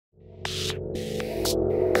So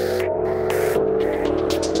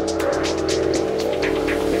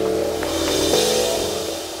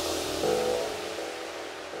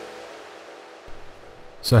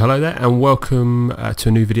hello there and welcome to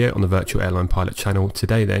a new video on the Virtual Airline Pilot Channel.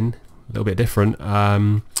 Today then, a little bit different,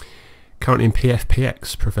 currently in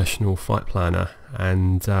PFPX, Professional Flight Planner,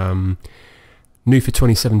 and new for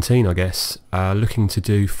 2017 I guess, looking to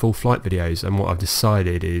do full flight videos. And what I've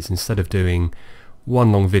decided is, instead of doing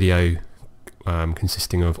one long video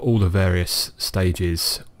consisting of all the various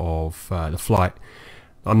stages of the flight,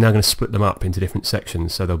 I'm now going to split them up into different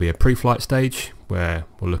sections. So there'll be a pre-flight stage where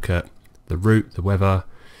we'll look at the route, the weather,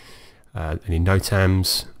 any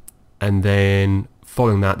NOTAMs, and then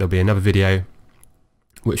following that there'll be another video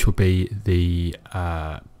which will be the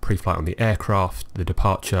pre-flight on the aircraft, the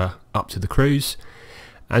departure up to the cruise,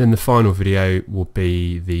 and then the final video will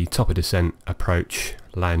be the top of descent, approach,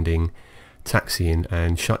 landing, taxiing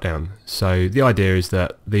and shutdown. So the idea is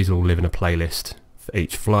that these all live in a playlist for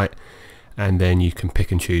each flight, and then you can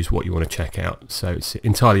pick and choose what you want to check out. So it's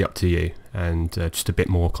entirely up to you, and just a bit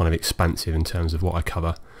more kind of expansive in terms of what I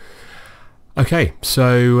cover. Okay,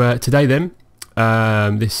 so today then,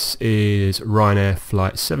 this is Ryanair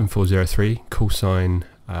flight 7403, call sign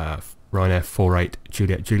Ryanair 48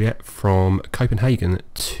 Juliet Juliet, from Copenhagen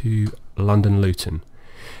to London Luton.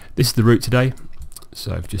 This is the route today,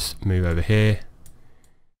 so I've just moved over here,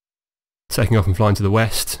 taking off and flying to the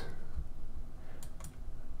west,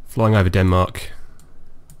 flying over Denmark,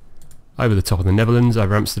 over the top of the Netherlands,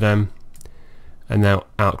 over Amsterdam, and now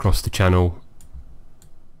out across the channel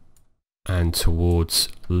and towards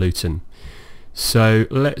Luton. So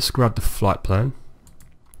let's grab the flight plan,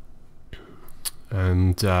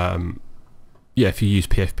 and yeah, if you use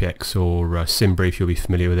PFPX or SimBrief you'll be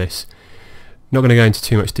familiar with this. Not going to go into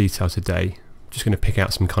too much detail today, just going to pick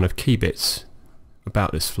out some kind of key bits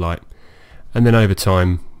about this flight, and then over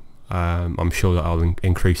time I'm sure that I'll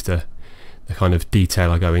increase the kind of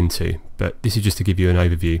detail I go into, but this is just to give you an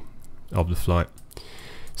overview of the flight.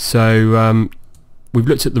 So we've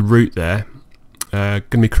looked at the route there, going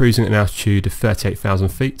to be cruising at an altitude of 38,000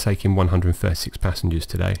 feet, taking 136 passengers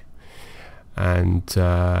today, and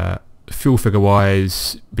fuel figure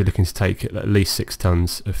wise be looking to take at least 6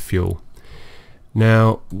 tons of fuel.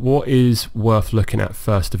 Now what is worth looking at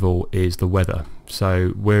first of all is the weather.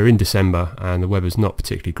 So we're in December and the weather's not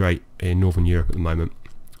particularly great in Northern Europe at the moment,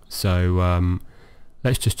 so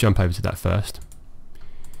let's just jump over to that first.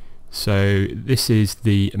 So this is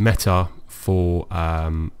the METAR for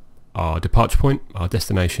our departure point, our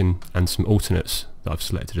destination, and some alternates that I've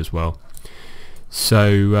selected as well.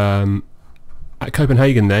 So at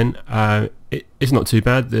Copenhagen then, it's not too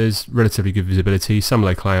bad. There's relatively good visibility, some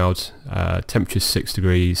low clouds, temperature's 6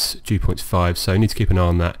 degrees, dew point's 5, so you need to keep an eye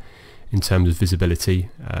on that in terms of visibility.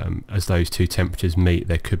 As those two temperatures meet,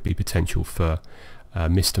 there could be potential for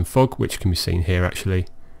mist and fog, which can be seen here actually.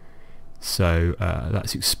 So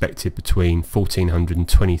that's expected between 1400 and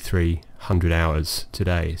 2300 hours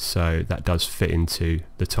today, so that does fit into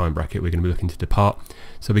the time bracket we're going to be looking to depart.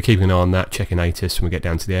 So we're keeping an eye on that, checking ATIS when we get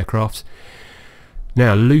down to the aircraft.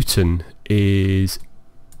 Now Luton is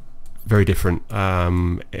very different,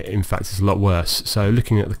 in fact it's a lot worse. So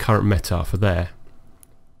looking at the current METAR for there,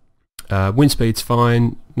 wind speed's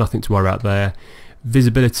fine, nothing to worry about there.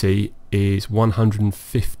 Visibility is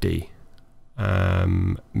 150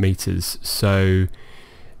 meters. So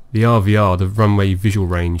the RVR, the runway visual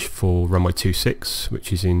range for runway 26,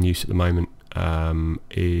 which is in use at the moment,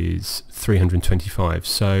 is 325.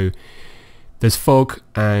 So there's fog,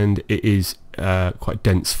 and it is quite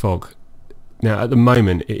dense fog. Now at the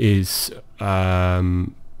moment it is you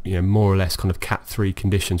know, more or less kind of Cat 3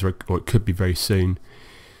 conditions, or it could be very soon.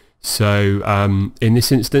 So in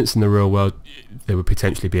this instance, in the real world, there would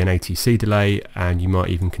potentially be an ATC delay, and you might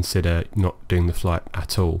even consider not doing the flight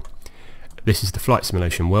at all. This is the flight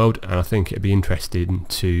simulation world, and I think it'd be interesting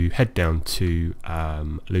to head down to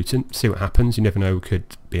Luton, see what happens. You never know, we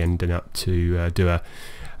could be ending up to do a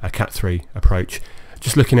Cat 3 approach.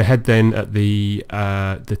 Just looking ahead then at the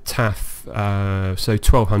TAF, so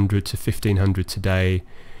 1200 to 1500 today.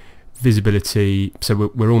 Visibility, so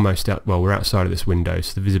we're almost out, well, we're outside of this window,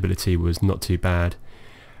 so the visibility was not too bad.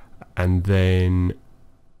 And then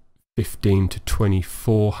 15 to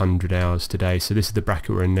 2400 hours today, so this is the bracket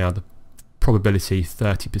we're in now. The probability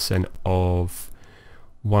 30% of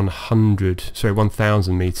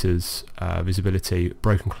 1000 meters visibility,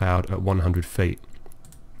 broken cloud at 100 feet.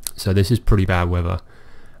 So this is pretty bad weather,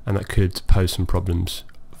 and that could pose some problems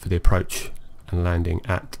for the approach and landing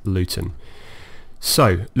at Luton.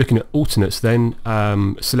 So looking at alternates then,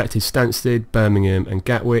 selected Stansted, Birmingham and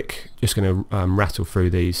Gatwick. Just going to rattle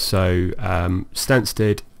through these. So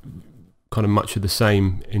Stansted, kind of much of the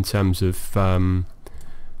same in terms of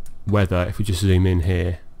weather. If we just zoom in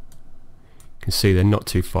here, you can see they're not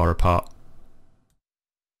too far apart.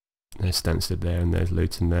 There's Stansted there and there's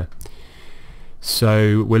Luton there.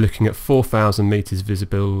 So we're looking at 4,000 meters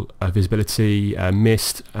visibility,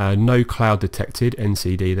 mist, no cloud detected,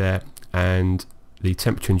 NCD there, and the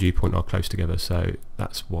temperature and dew point are close together, so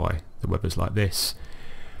that's why the weather's like this.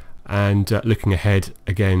 And looking ahead,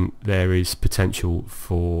 again, there is potential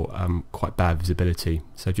for quite bad visibility,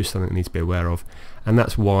 so just something that needs to be aware of, and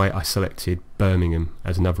that's why I selected Birmingham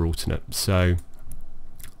as another alternate. So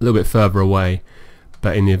a little bit further away,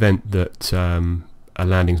 but in the event that a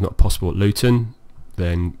landing is not possible at Luton,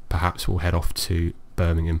 then perhaps we'll head off to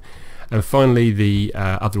Birmingham. And finally, the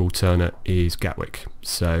other alternate is Gatwick.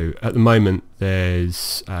 So at the moment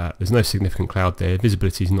there's no significant cloud there.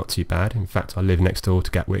 Visibility is not too bad. In fact, I live next door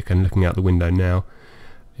to Gatwick, and looking out the window now,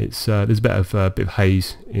 it's there's a bit of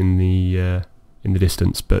haze in the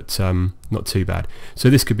distance, but not too bad. So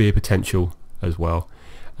this could be a potential as well.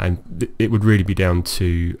 And it would really be down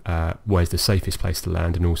to where's the safest place to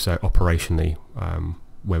land, and also operationally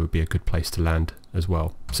where would be a good place to land as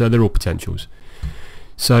well. So they're all potentials.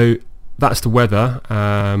 So that's the weather.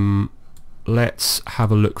 Let's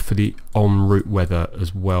have a look for the en route weather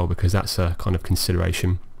as well, because that's a kind of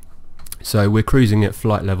consideration. So we're cruising at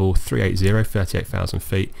flight level 380, 38,000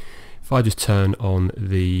 feet. If I just turn on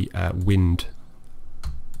the wind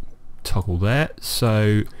toggle there, so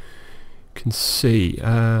you can see,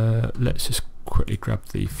 let's just quickly grab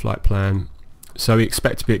the flight plan. So we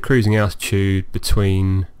expect to be at cruising altitude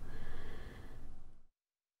between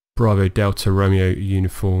Bravo Delta Romeo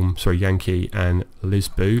Uniform, sorry, Yankee and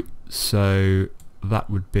Lisbon. So that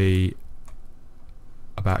would be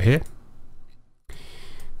about here.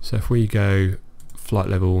 So if we go flight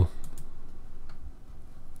level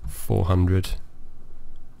 400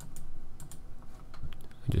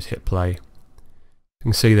 and just hit play, you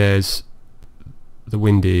can see there's the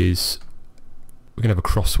wind is, we're going to have a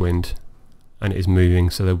crosswind and it is moving,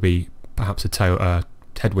 so there'll be perhaps a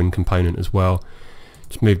headwind component as well.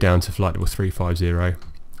 Just move down to flight level 350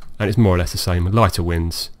 and it's more or less the same, lighter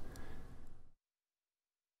winds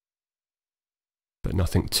but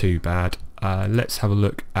nothing too bad. Let's have a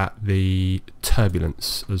look at the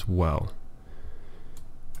turbulence as well.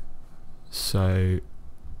 So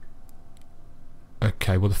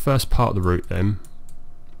okay, well the first part of the route then,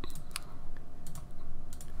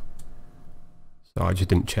 so I just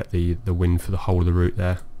didn't check the wind for the whole of the route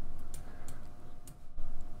there.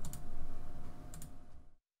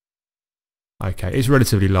 Okay, it's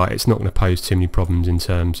relatively light, it's not going to pose too many problems in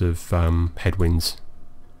terms of headwinds.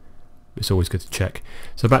 It's always good to check.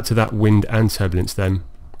 So back to that wind and turbulence then.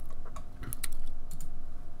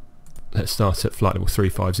 Let's start at flight level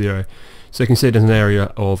 350. So you can see there's an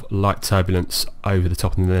area of light turbulence over the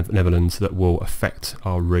top of the Netherlands that will affect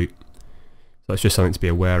our route. So that's just something to be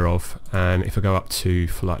aware of. And if I go up to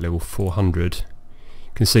flight level 400, you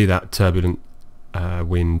can see that turbulent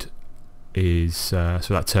wind is, so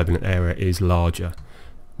that turbulent area is larger,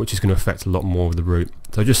 which is going to affect a lot more of the route.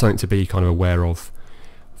 So just something to be kind of aware of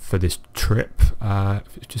for this trip.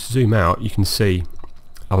 If you just zoom out, you can see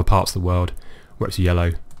other parts of the world where it's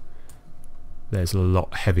yellow. There's a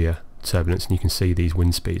lot heavier turbulence, and you can see these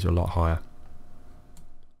wind speeds are a lot higher.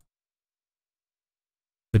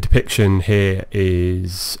 The depiction here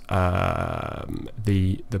is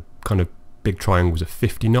the kind of big triangles of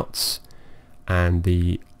 50 knots, and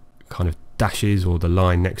the kind of dashes or the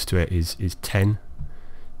line next to it is 10.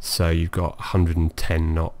 So you've got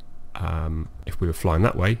 110 knot, if we were flying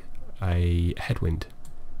that way, a headwind.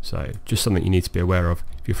 So just something you need to be aware of.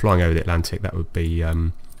 If you're flying over the Atlantic, that would be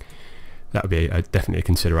definitely a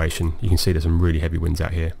consideration. You can see there's some really heavy winds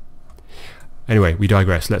out here. Anyway, we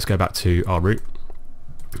digress. Let's go back to our route.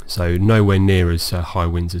 So nowhere near as high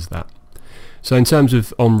winds as that. So in terms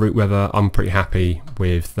of en route weather, I'm pretty happy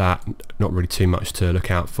with that. Not really too much to look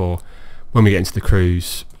out for. When we get into the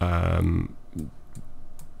cruise,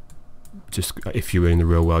 just if you were in the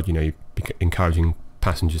real world, you know, you'd be encouraging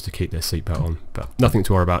passengers to keep their seatbelt on, but nothing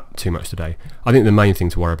to worry about too much today. I think the main thing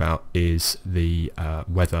to worry about is the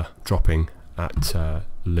weather dropping at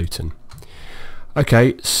Luton.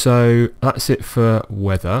 Okay, so that's it for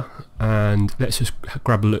weather, and let's just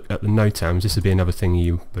grab a look at the NOTAMs. This would be another thing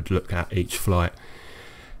you would look at each flight.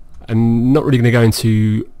 I'm not really going to go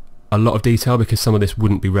into a lot of detail because some of this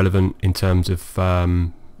wouldn't be relevant in terms of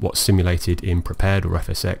what's simulated in Prepared or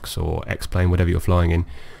FSX or X-Plane, whatever you're flying in.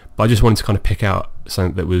 But I just wanted to kind of pick out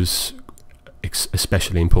something that was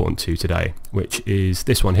especially important to today, which is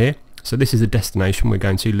this one here. So this is the destination we're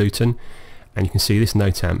going to, Luton, and you can see this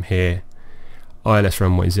NOTAM here, ILS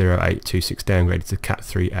runway 0826 downgraded to Cat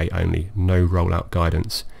 3A only, no rollout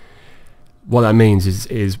guidance. What that means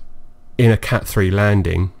is in a Cat 3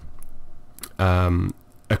 landing,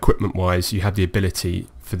 equipment wise, you have the ability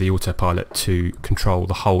for the autopilot to control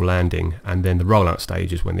the whole landing, and then the rollout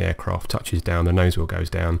stage is when the aircraft touches down, the nose wheel goes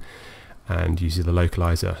down, and uses the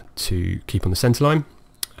localizer to keep on the centerline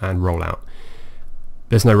and roll out.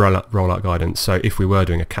 There's no rollout guidance, so if we were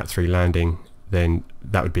doing a Cat 3 landing, then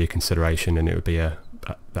that would be a consideration, and it would be a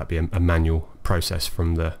manual process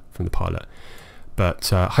from the pilot. But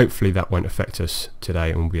hopefully that won't affect us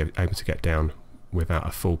today, and we'll be able to get down without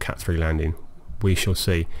a full Cat 3 landing. We shall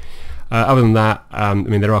see. Other than that, I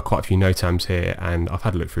mean, there are quite a few NOTAMs here, and I've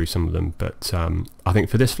had a look through some of them, but I think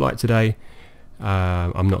for this flight today,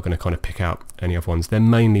 I'm not going to kind of pick out any other ones. They're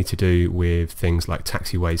mainly to do with things like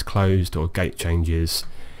taxiways closed or gate changes,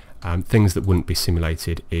 things that wouldn't be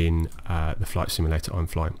simulated in the flight simulator I'm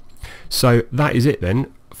flying. So that is it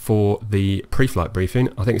then for the pre-flight briefing.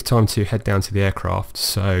 I think it's time to head down to the aircraft,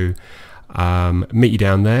 so meet you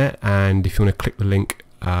down there, and if you want to click the link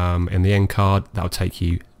in the end card, that'll take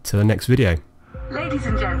you to the next video. Ladies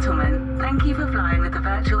and gentlemen, thank you for flying with the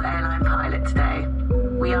Virtual Airline Pilot today.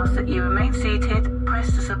 We ask that you remain seated,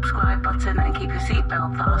 press the subscribe button and keep your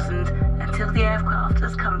seatbelt fastened until the aircraft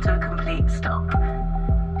has come to a complete stop.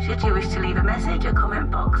 Should you wish to leave a message, a comment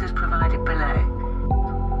box is provided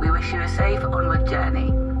below. We wish you a safe onward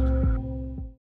journey.